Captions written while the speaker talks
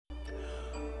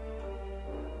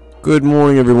Good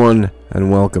morning, everyone,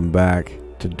 and welcome back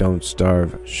to Don't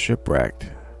Starve Shipwrecked.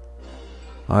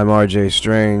 I'm RJ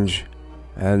Strange,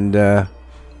 and I've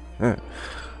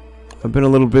been a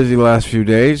little busy the last few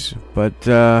days, but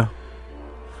I'm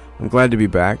glad to be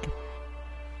back.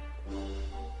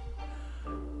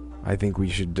 I think we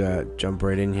should jump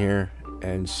right in here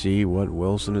and see what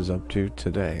Wilson is up to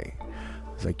today,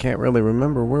 because I can't really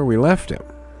remember where we left him.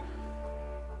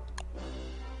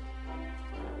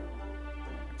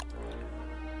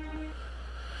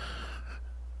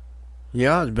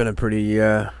 Yeah, it's been a pretty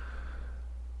on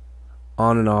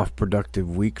and off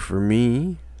productive week for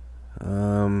me.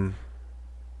 Did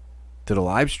a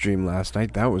live stream last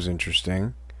night. That was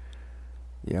interesting.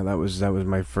 Yeah, that was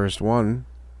my first one.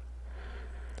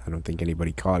 I don't think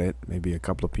anybody caught it. Maybe a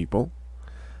couple of people.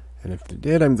 And if they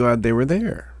did, I'm glad they were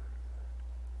there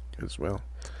as well.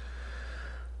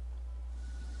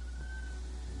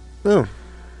 Oh,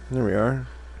 there we are.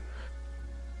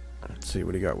 Let's see,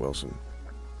 what do you got, Wilson?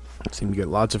 Seem to get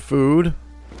lots of food.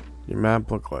 Your map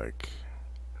look like.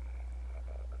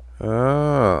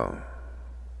 Oh.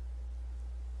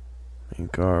 I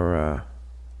think our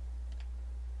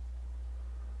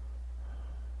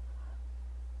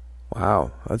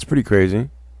wow, that's pretty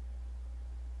crazy.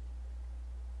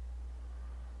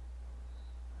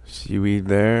 Seaweed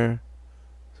there.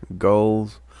 Some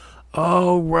gulls.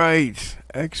 Oh, right.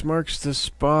 X marks the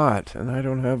spot, and I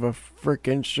don't have a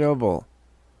frickin' shovel.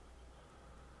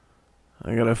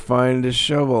 I gotta find a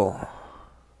shovel.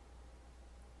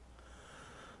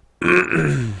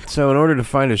 So in order to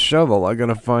find a shovel, I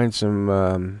gotta find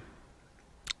some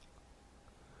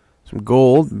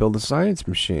gold and build a science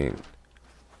machine.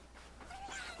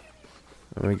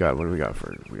 What do we got? We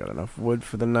got enough wood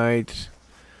for the night.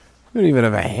 We don't even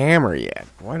have a hammer yet.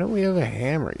 Why don't we have a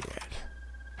hammer yet?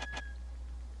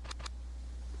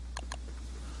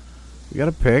 We got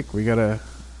a pick. We got a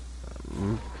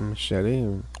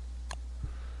machete.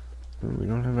 We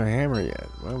don't have a hammer yet.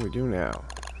 What do we do now?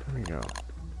 There we go.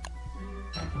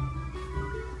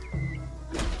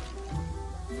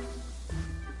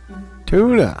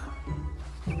 Tuna!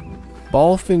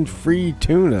 Ballfin free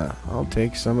tuna. I'll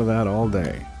take some of that all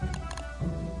day.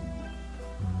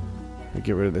 I'll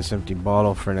get rid of this empty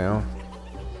bottle for now.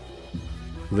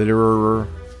 Litterer.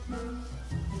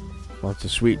 Lots of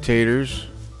sweet taters.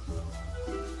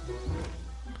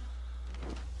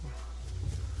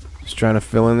 Trying to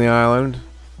fill in the island.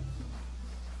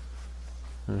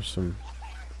 There's some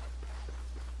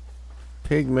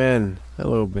pigmen.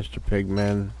 Hello, Mr.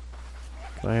 Pigmen.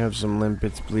 Can I have some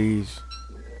limpets, please?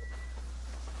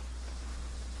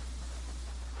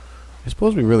 I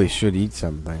suppose we really should eat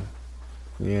something.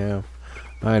 Yeah,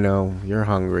 I know. You're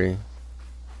hungry.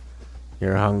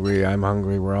 You're hungry. I'm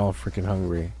hungry. We're all freaking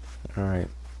hungry. Alright.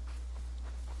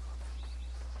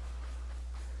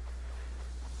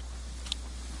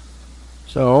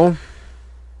 So,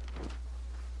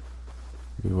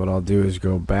 maybe what I'll do is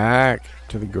go back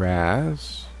to the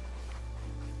grass.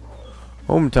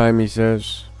 Home time, he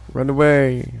says. Run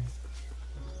away.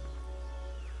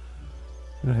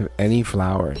 I don't have any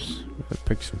flowers. I'm gonna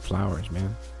pick some flowers,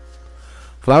 man.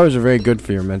 Flowers are very good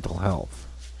for your mental health.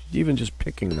 Even just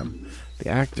picking them. The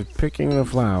act of picking the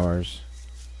flowers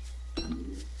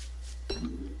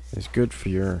is good for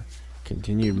your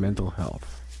continued mental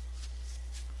health.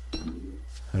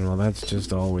 And well, that's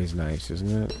just always nice, isn't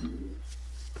it?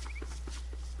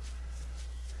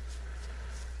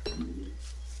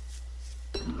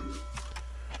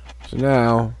 So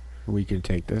now, we can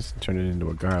take this and turn it into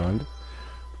a garland.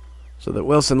 So that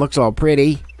Wilson looks all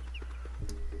pretty.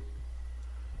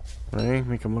 Right?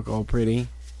 Make him look all pretty.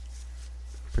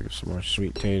 Pick up some more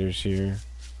sweet taters here.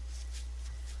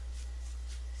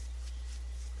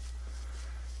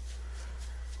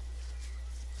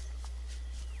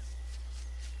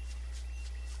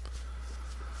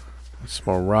 Some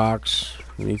more rocks.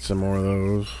 We need some more of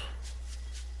those.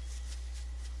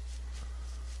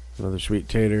 Another sweet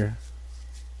tater.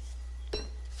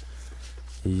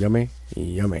 Yummy,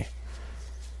 yummy.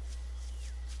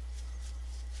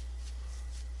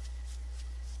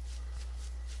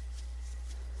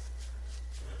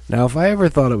 Now, if I ever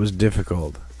thought it was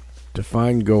difficult to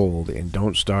find gold in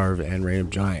Don't Starve and Reign of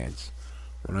Giants,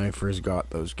 when I first got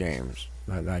those games,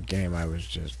 that game, I was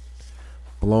just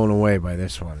blown away by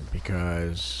this one,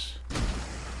 because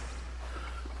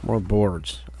more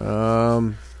boards.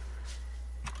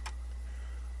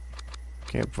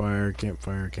 Campfire,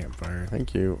 campfire, campfire.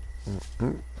 Thank you.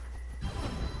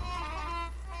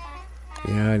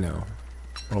 Yeah, I know.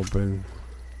 Open.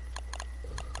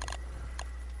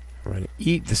 I'm going to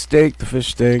eat the steak, the fish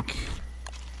steak.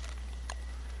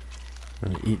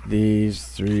 I'm gonna eat these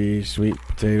 3 sweet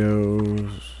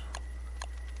potatoes.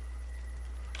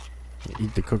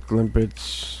 Eat the cooked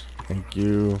limpets. Thank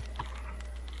you.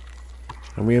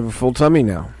 And we have a full tummy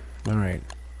now. Alright.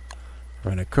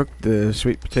 I'm gonna cook the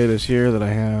sweet potatoes here that I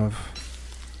have.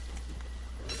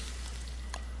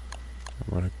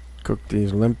 I'm gonna cook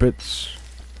these limpets.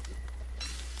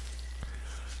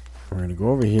 We're gonna go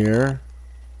over here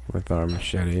with our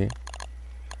machete.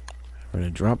 We're gonna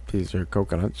drop these here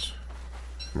coconuts.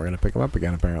 We're gonna pick them up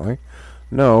again, apparently.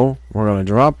 No, we're gonna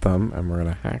drop them and we're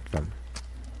gonna hack them.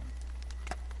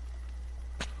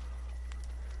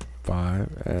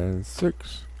 5 and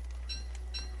 6.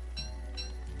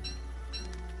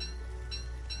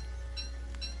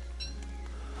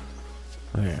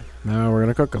 Okay, now we're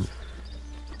gonna cook them.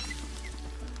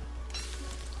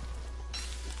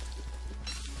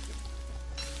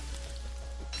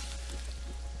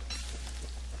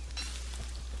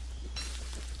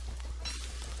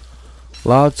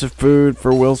 Lots of food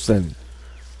for Wilson.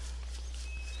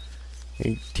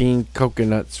 18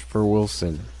 coconuts for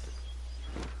Wilson.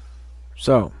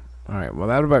 So, alright, well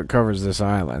that about covers this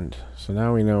island. So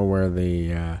now we know where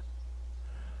the,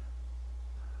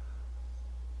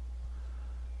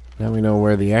 now we know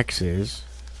where the X is.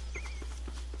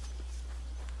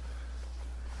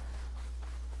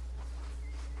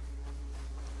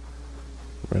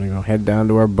 We're gonna go head down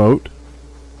to our boat.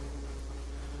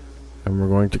 And we're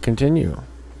going to continue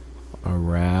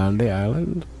around the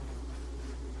island.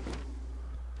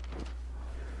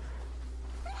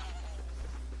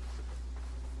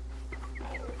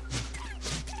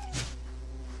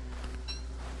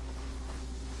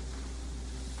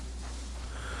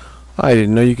 I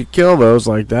didn't know you could kill those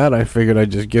like that. I figured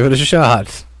I'd just give it a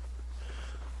shot.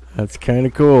 That's kind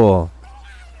of cool.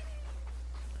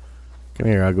 Come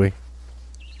here, ugly.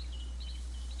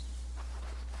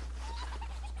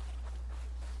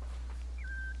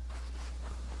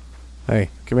 Hey,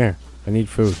 come here. I need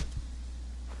food.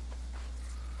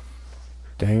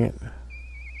 Dang it.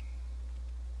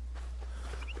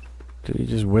 Did he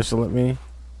just whistle at me?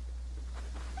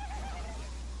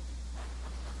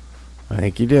 I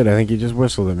think he did. I think he just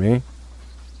whistled at me.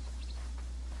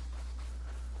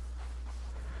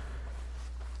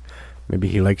 Maybe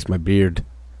he likes my beard.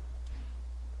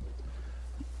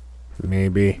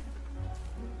 Maybe.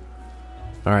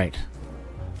 Alright.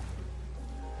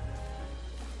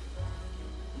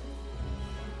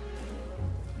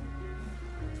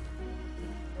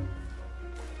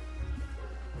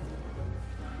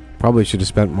 Probably should have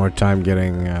spent more time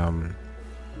getting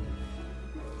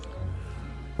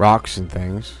rocks and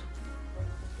things.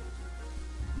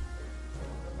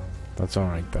 That's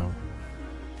alright though.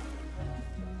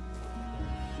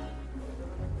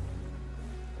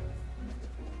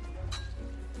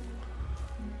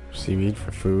 Seaweed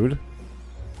for food.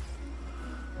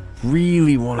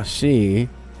 Really want to see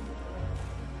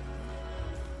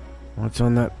what's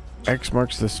on that X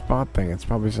marks the spot thing. It's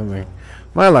probably something.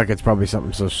 My luck, it's probably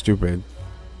something so stupid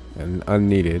and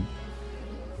unneeded.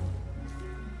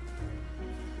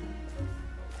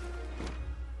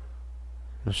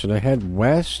 Should I head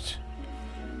west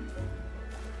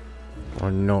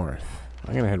or north?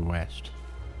 I'm gonna head west.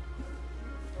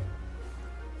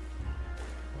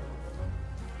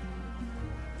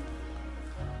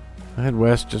 I head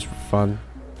west just for fun.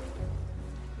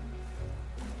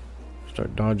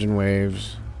 Start dodging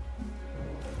waves.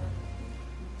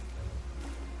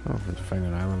 Oh, did you find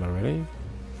an island already?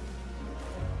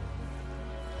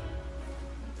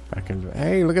 Back into.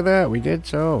 Hey, look at that! We did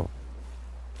so.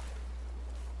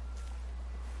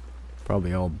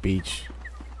 Probably all beach.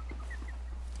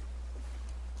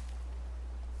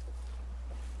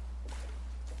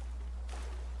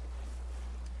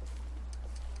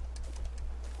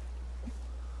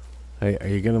 Hey, are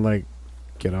you gonna like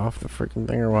get off the freaking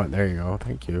thing or what? There you go.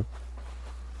 Thank you.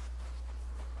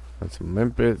 Got some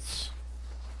limpets.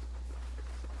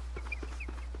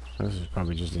 This is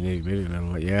probably just an itty bitty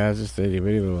little. Yeah, it's just an itty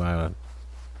bitty little island.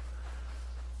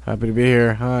 Happy to be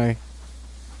here. Hi.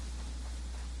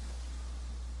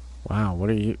 Wow, what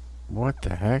are you? What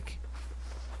the heck?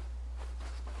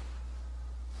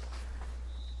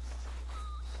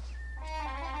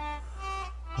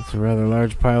 That's a rather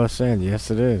large pile of sand.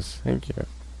 Yes, it is. Thank you.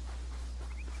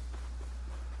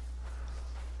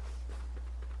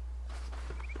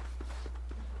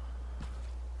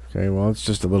 Okay, well, it's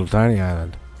just a little tiny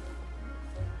island.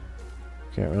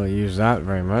 Can't really use that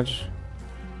very much.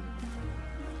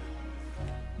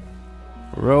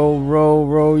 Row, row,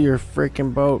 row your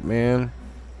freaking boat, man.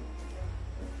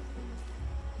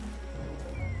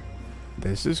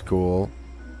 This is cool.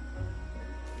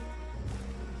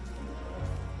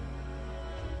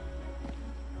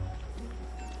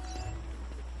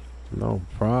 No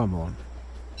problem.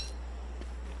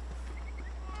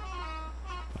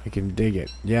 I can dig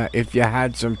it. Yeah, if you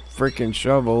had some freaking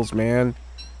shovels, man.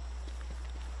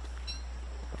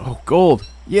 Oh, gold!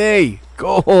 Yay!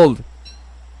 Gold!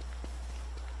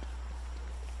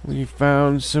 We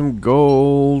found some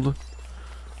gold.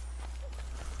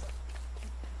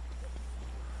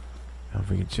 Now if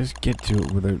we could just get to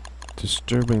it without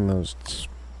disturbing those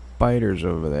spiders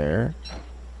over there.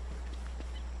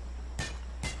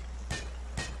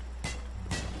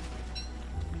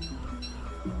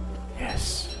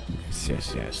 Yes. Yes,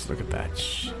 yes, yes. Look at that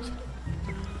shit.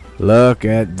 Look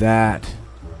at that.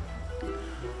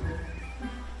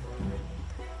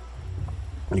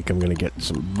 I think I'm gonna get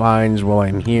some vines while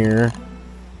I'm here.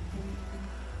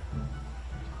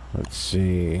 Let's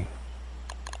see.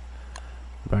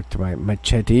 Back to my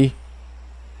machete.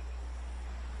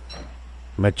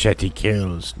 Machete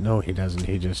kills. No, he doesn't.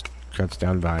 He just cuts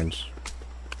down vines.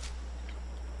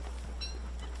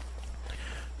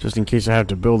 Just in case I have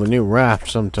to build a new raft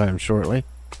sometime shortly.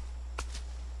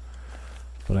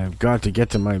 But I've got to get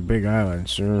to my big island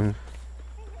soon.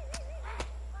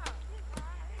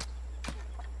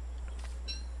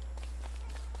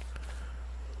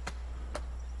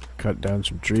 Cut down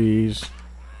some trees.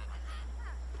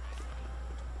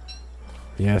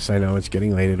 Yes, I know, it's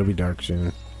getting late. It'll be dark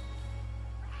soon.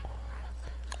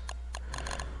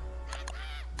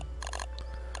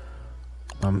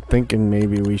 I'm thinking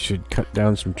maybe we should cut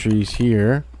down some trees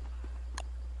here.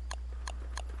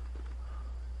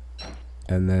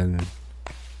 And then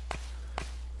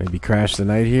maybe crash the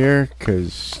night here,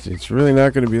 because it's really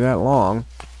not going to be that long.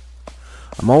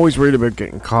 I'm always worried about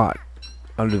getting caught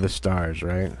under the stars,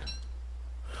 right?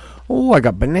 Oh, I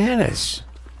got bananas.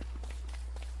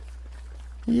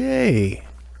 Yay.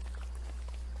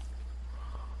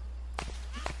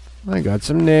 I got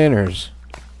some nanners.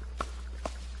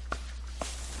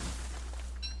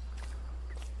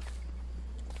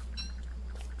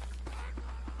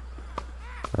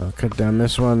 I'll cut down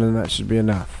this one and that should be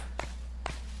enough.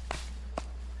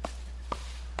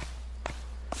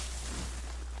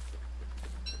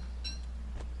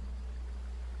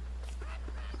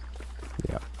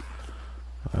 Yeah.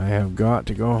 I have got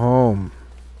to go home.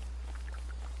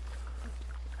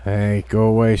 Hey, go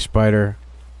away, spider.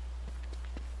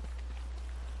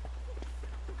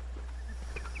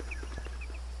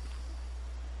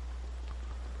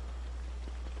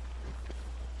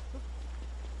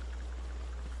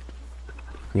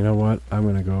 You know what? I'm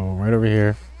gonna go right over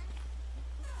here.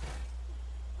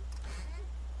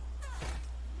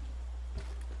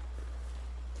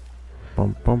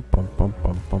 Bum bum bum bum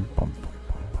bum bum bum bum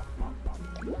bum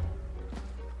bum.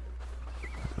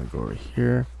 I'm gonna go over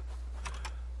here.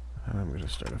 And I'm gonna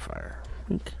start a fire.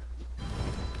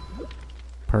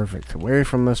 Perfect. Away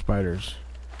from the spiders.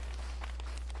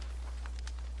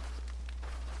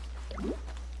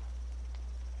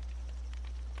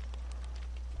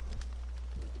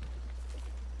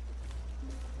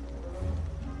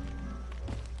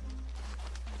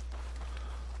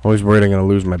 Always worried I'm gonna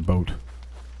lose my boat.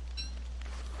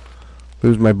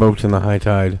 Lose my boat in the high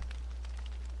tide.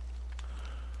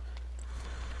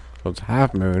 So it's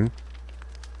half moon.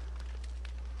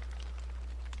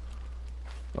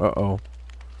 Uh-oh.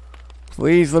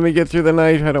 Please let me get through the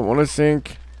night. I don't want to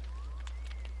sink.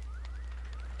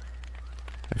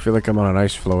 I feel like I'm on an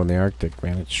ice floe in the Arctic,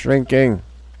 man. It's shrinking.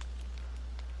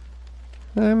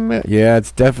 Yeah,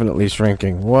 it's definitely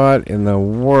shrinking. What in the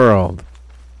world?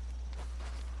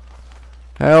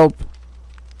 Help!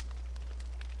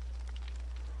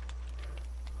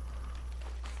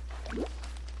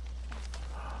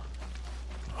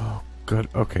 Oh, good.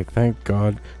 Okay, thank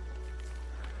God.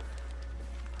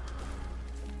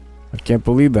 I can't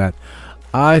believe that.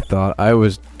 I thought I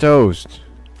was toast.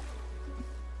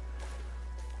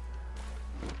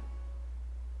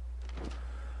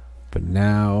 But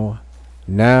now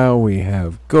we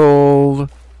have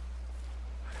gold.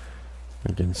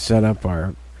 We can set up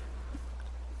our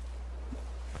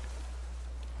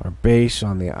base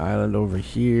on the island over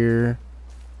here.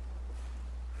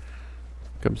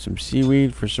 Come some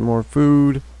seaweed for some more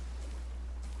food.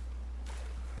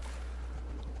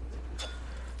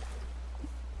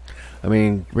 I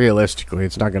mean, realistically,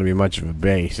 it's not going to be much of a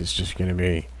base. It's just going to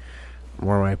be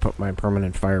where I put my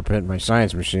permanent fire pit and my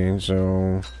science machine,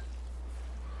 so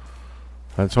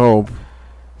let's hope.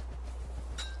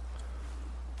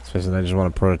 Especially I just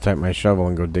want to prototype my shovel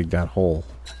and go dig that hole.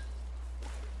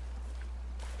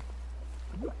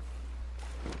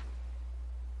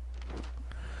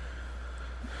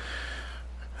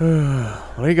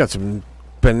 Well, you got some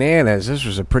bananas. This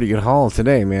was a pretty good haul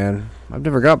today, man. I've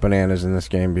never got bananas in this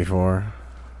game before.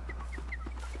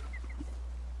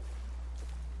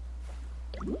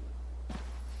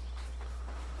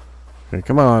 Okay,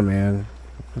 come on, man.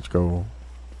 Let's go.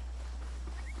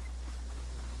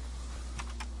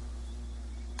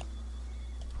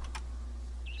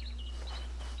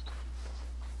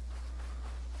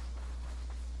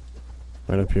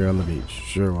 Right up here on the beach.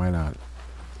 Sure, why not?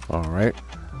 Alright.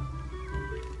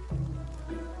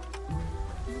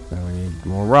 Now we need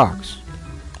more rocks.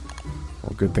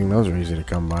 Well, good thing those are easy to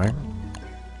come by.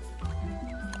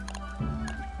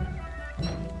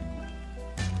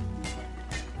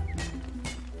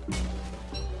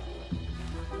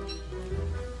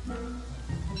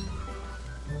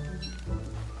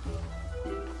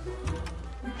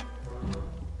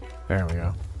 There we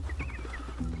go.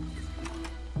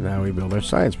 Now we build our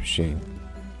science machine.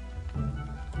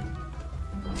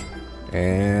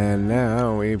 And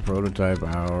now we prototype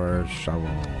our shovel.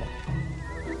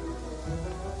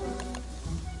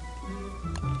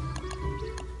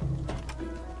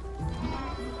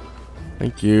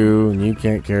 Thank you. And you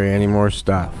can't carry any more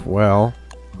stuff. Well,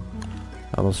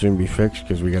 that'll soon be fixed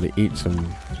because we got to eat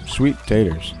some sweet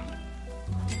taters.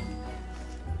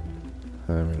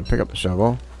 I'm going to pick up the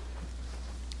shovel.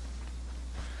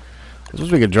 I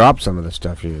suppose we could drop some of the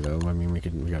stuff here, though. I mean, we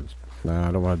got... No,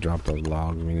 I don't want to drop those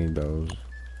logs. We need those.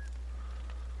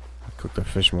 Cook the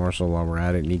fish morsel while we're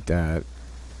at it and eat that.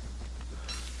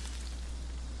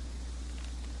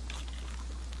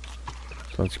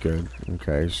 So that's good.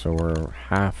 Okay, so we're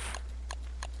half.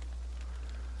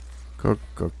 Cook,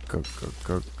 cook, cook, cook,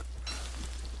 cook.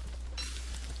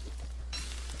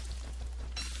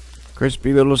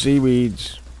 Crispy little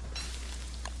seaweeds.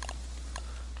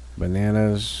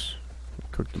 Bananas.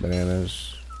 Cook the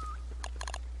bananas.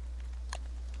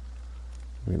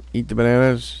 We can eat the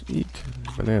bananas. Eat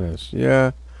bananas.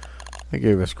 Yeah, that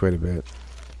gave us quite a bit.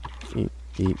 Eat,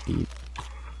 eat, eat.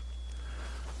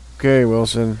 Okay,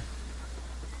 Wilson.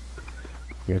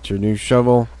 You got your new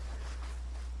shovel.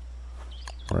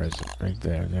 Where is it? Right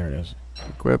there. There it is.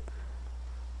 Equip.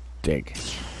 Dig.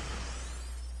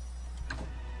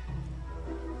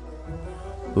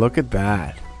 Look at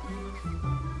that.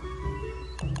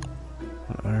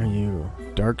 What are you?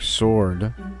 Dark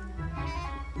sword.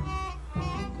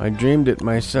 I dreamed it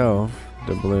myself.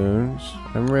 Doubloons.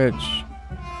 I'm rich.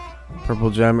 Purple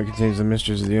gem. It contains the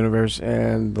mysteries of the universe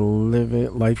and the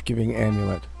life-giving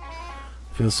amulet.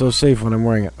 Feels so safe when I'm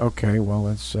wearing it. Okay, well,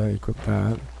 let's equip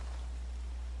that.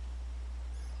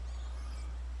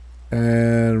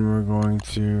 And we're going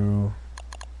to...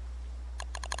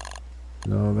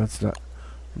 No, that's not...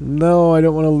 No, I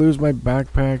don't want to lose my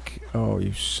backpack. Oh,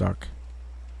 you suck.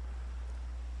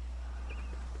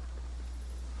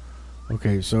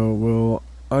 Okay, so we'll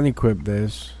unequip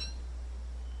this.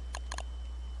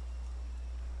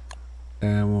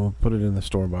 And we'll put it in the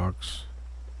store box.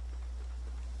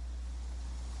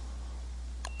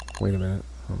 Wait a minute.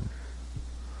 I'm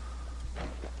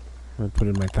going to put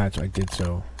in my patch. I did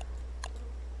so.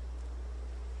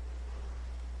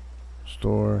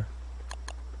 Store.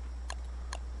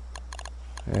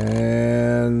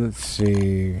 And let's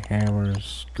see.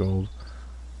 Hammers, gold.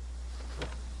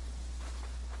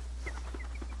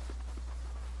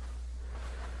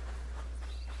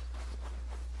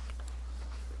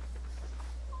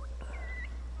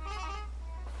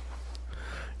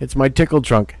 It's my tickle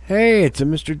trunk. Hey, it's a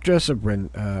Mr. Jessup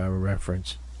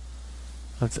reference.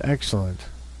 That's excellent.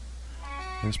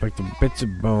 Inspect the bits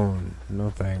of bone.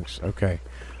 No thanks. Okay.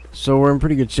 So we're in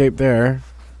pretty good shape there.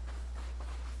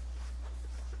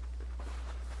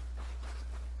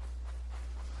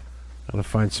 Gotta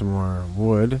find some more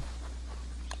wood.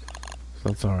 So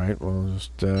that's alright. We'll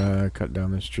just cut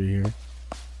down this tree here.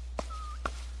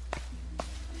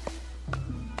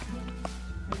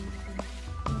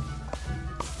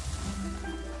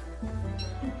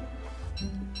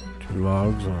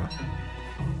 Logs or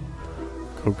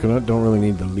coconut. Don't really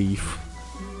need the leaf.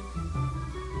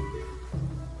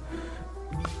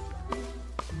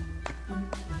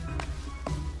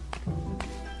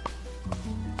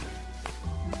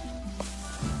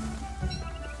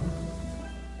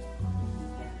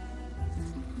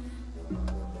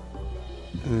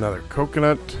 Another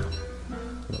coconut.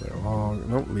 Another log.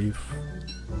 Nope, leaf.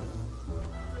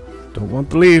 Don't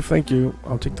want the leaf, thank you.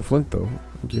 I'll take the flint though.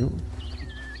 Thank you.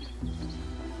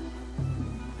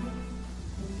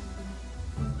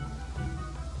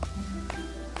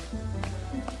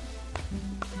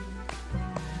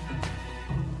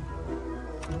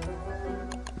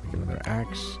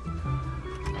 Axe.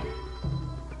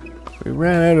 We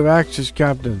ran out of axes,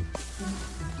 Captain.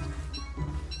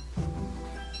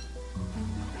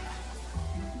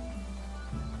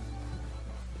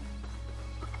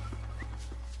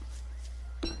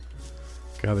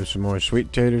 Gather some more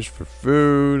sweet taters for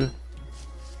food.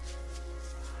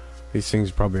 These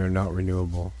things probably are not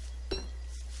renewable.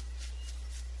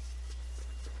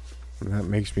 And that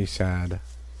makes me sad.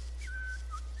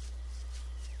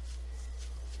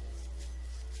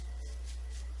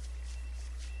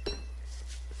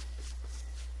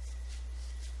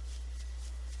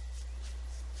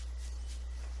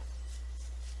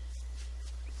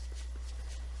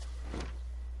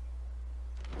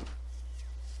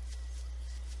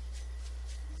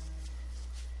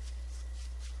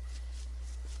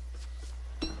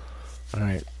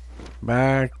 Alright.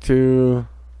 Back to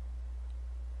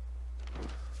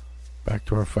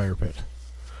our fire pit.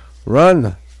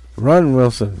 Run! Run,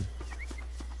 Wilson!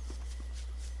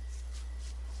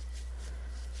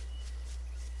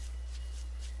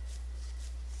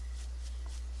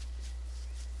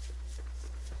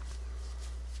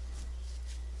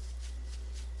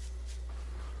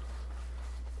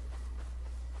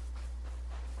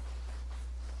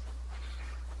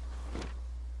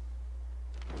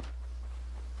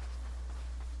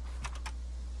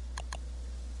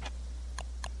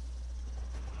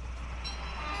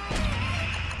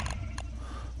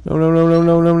 No, no, no, no,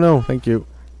 no, no, no. Thank you.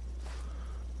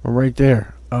 I'm right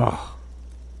there. Oh.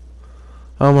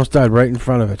 I almost died right in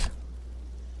front of it.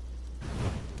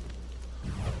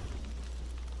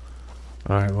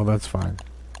 Alright, well that's fine.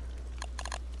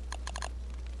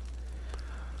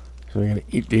 So we're gonna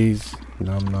eat these.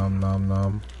 Nom nom nom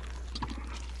nom.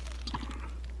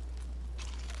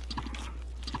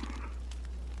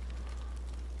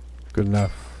 Good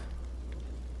enough.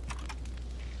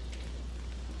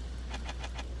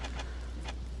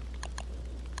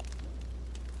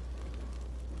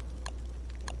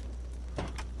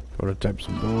 Prototype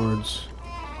some boards.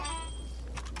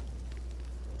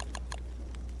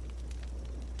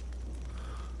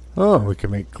 Oh, we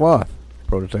can make cloth.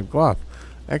 Prototype cloth.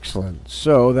 Excellent.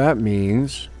 So that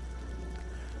means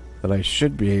that I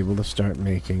should be able to start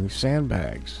making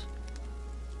sandbags.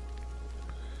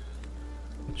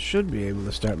 Should be able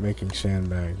to start making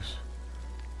sandbags.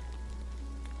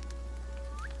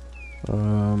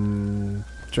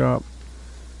 Drop.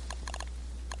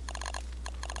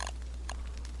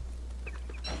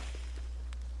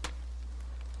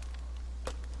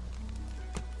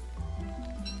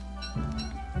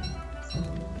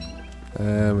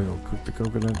 And we will cook the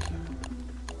coconut.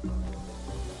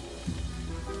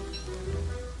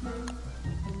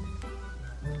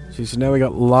 See, so now we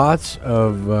got lots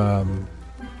of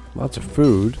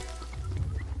food.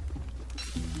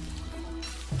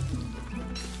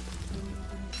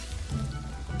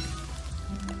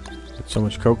 So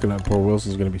much coconut, poor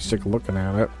Wilson's gonna be sick looking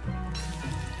at it.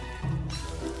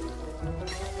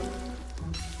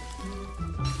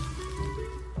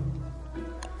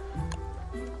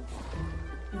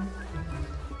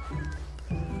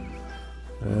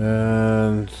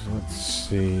 And let's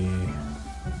see.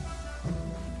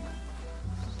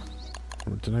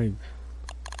 What did I?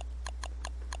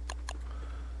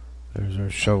 There's our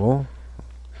shovel.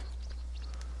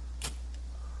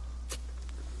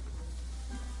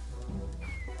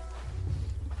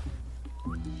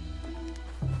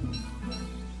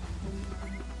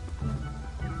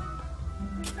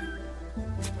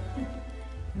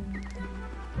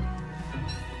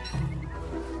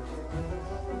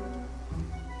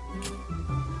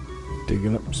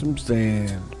 Digging up some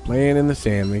sand, playing in the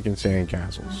sand, making sand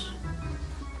castles.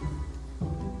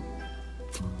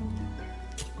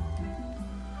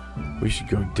 We should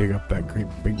go dig up that great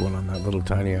big one on that little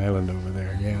tiny island over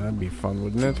there. Yeah, that'd be fun,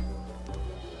 wouldn't it?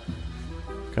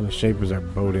 What kind of shape is our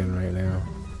boat in right now?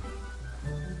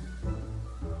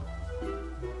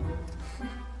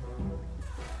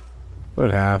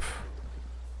 About half.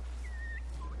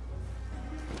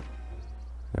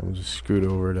 And we'll just scoot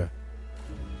over to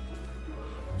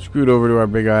our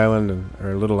big island and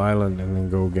our little island, and then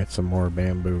go get some more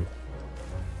bamboo.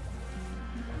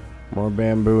 More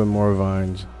bamboo and more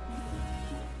vines.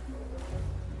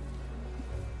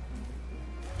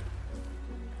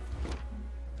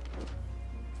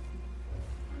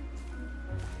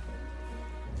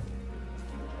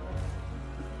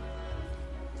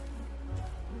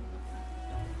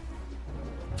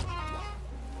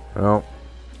 Oh,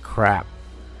 crap.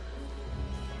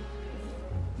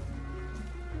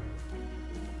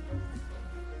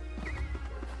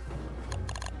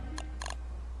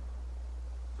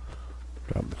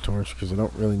 Drop the torch because I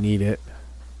don't really need it.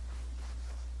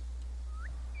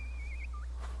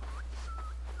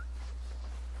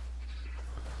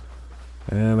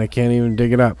 And I can't even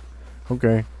dig it up.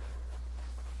 Okay.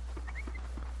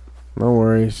 No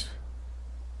worries.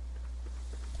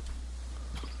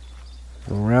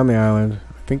 Go around the island.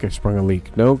 I think I sprung a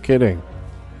leak. No kidding.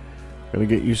 Gotta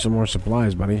get you some more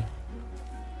supplies, buddy.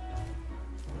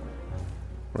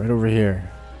 Right over here.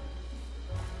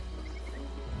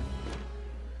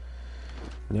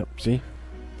 Yep, see?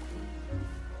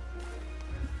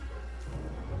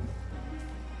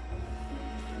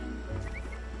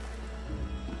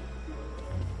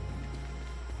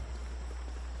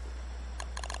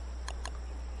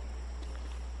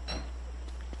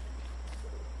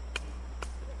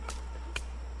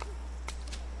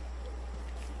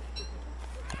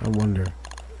 I wonder.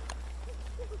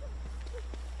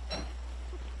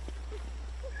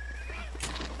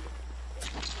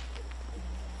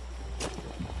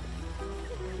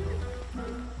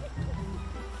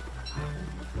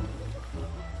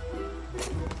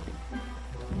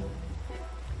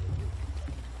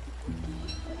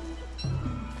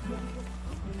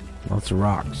 Lots of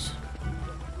rocks.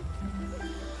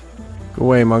 Go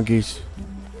away, monkeys.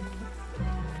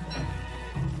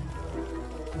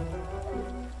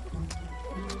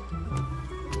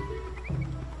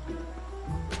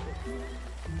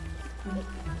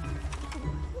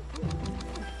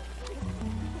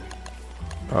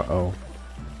 Uh-oh.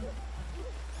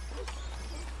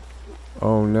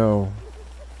 Oh, no.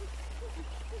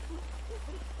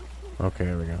 Okay,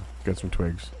 there we go. Got some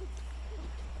twigs.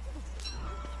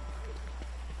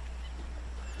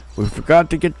 We forgot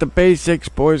to get the basics,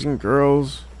 boys and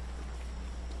girls.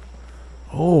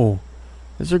 Oh,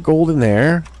 is there gold in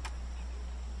there?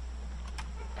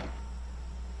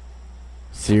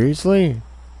 Seriously?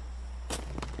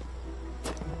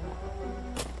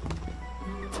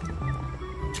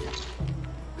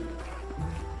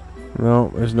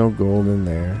 No, there's no gold in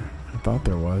there. I thought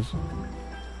there was.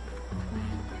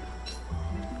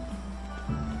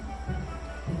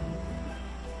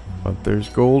 But there's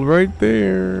gold right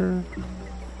there.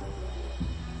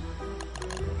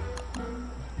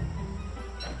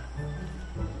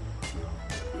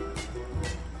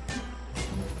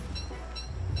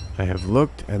 I have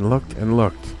looked and looked and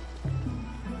looked.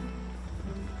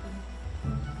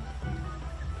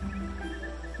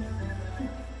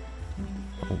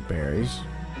 Oh, berries.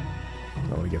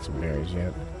 I want to get some berries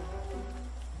yet.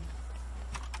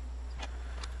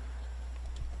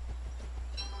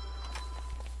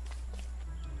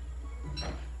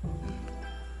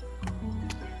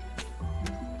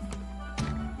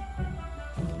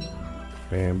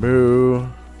 Bamboo.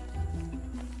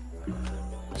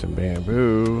 Some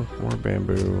bamboo. More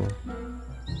bamboo.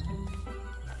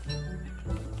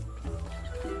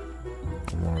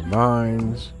 More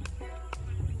vines.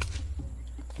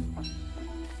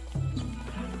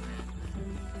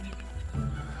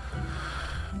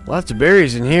 Lots of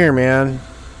berries in here, man.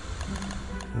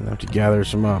 I'll have to gather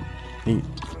some up. Eat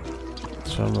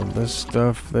some of this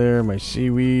stuff there. My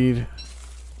seaweed.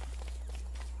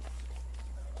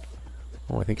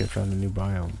 Oh, I think I found a new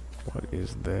biome. What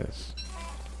is this?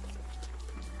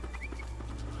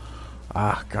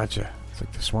 Ah, gotcha. It's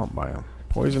like the swamp biome.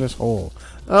 Poisonous hole.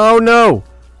 Oh, no!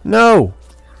 No!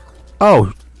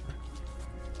 Oh!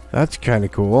 That's kind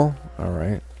of cool.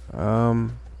 Alright. I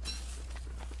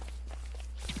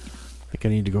think I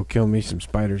need to go kill me some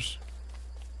spiders.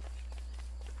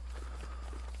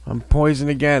 I'm poisoned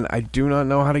again. I do not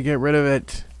know how to get rid of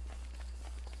it.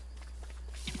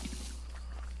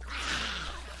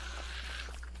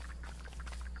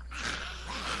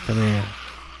 Come here.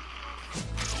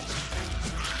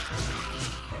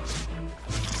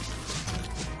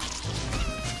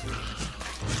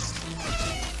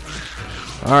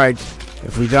 Alright.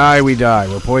 If we die, we die.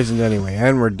 We're poisoned anyway.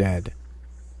 And we're dead.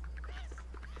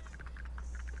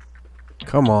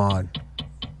 Come on.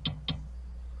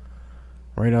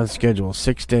 Right on schedule.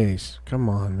 6 days. Come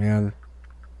on, man.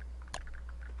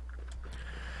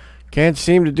 Can't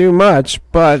seem to do much,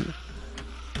 but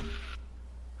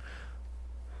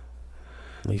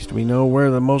at least we know where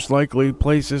the most likely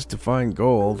place is to find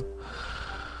gold.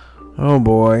 Oh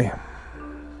boy.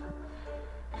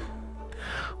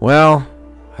 Well,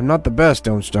 I'm not the best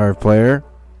Don't Starve player,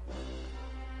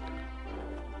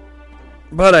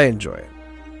 but I enjoy it.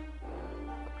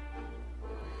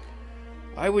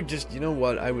 I would just, you know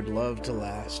what, I would love to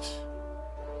last.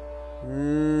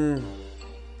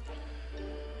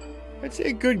 I'd say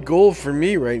a good goal for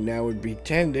me right now would be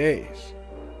 10 days.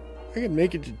 I could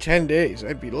make it to 10 days.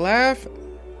 I'd be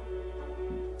laughing.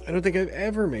 I don't think I've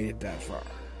ever made it that far.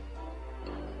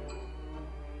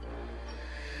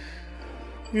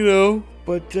 You know,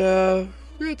 but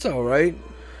it's alright.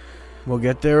 We'll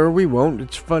get there or we won't.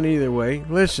 It's fun either way.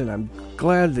 Listen, I'm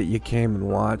glad that you came and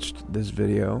watched this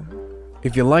video.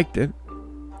 If you liked it,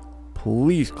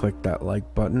 please click that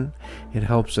like button. It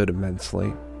helps out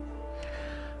immensely.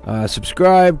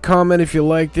 Subscribe, comment if you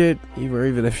liked it, or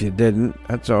even if you didn't.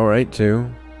 That's alright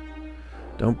too.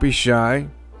 Don't be shy.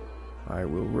 I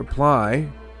will reply.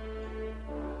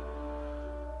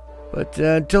 But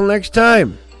until next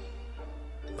time,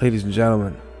 ladies and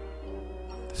gentlemen,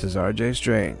 this is RJ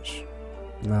Strange,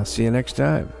 and I'll see you next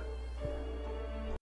time.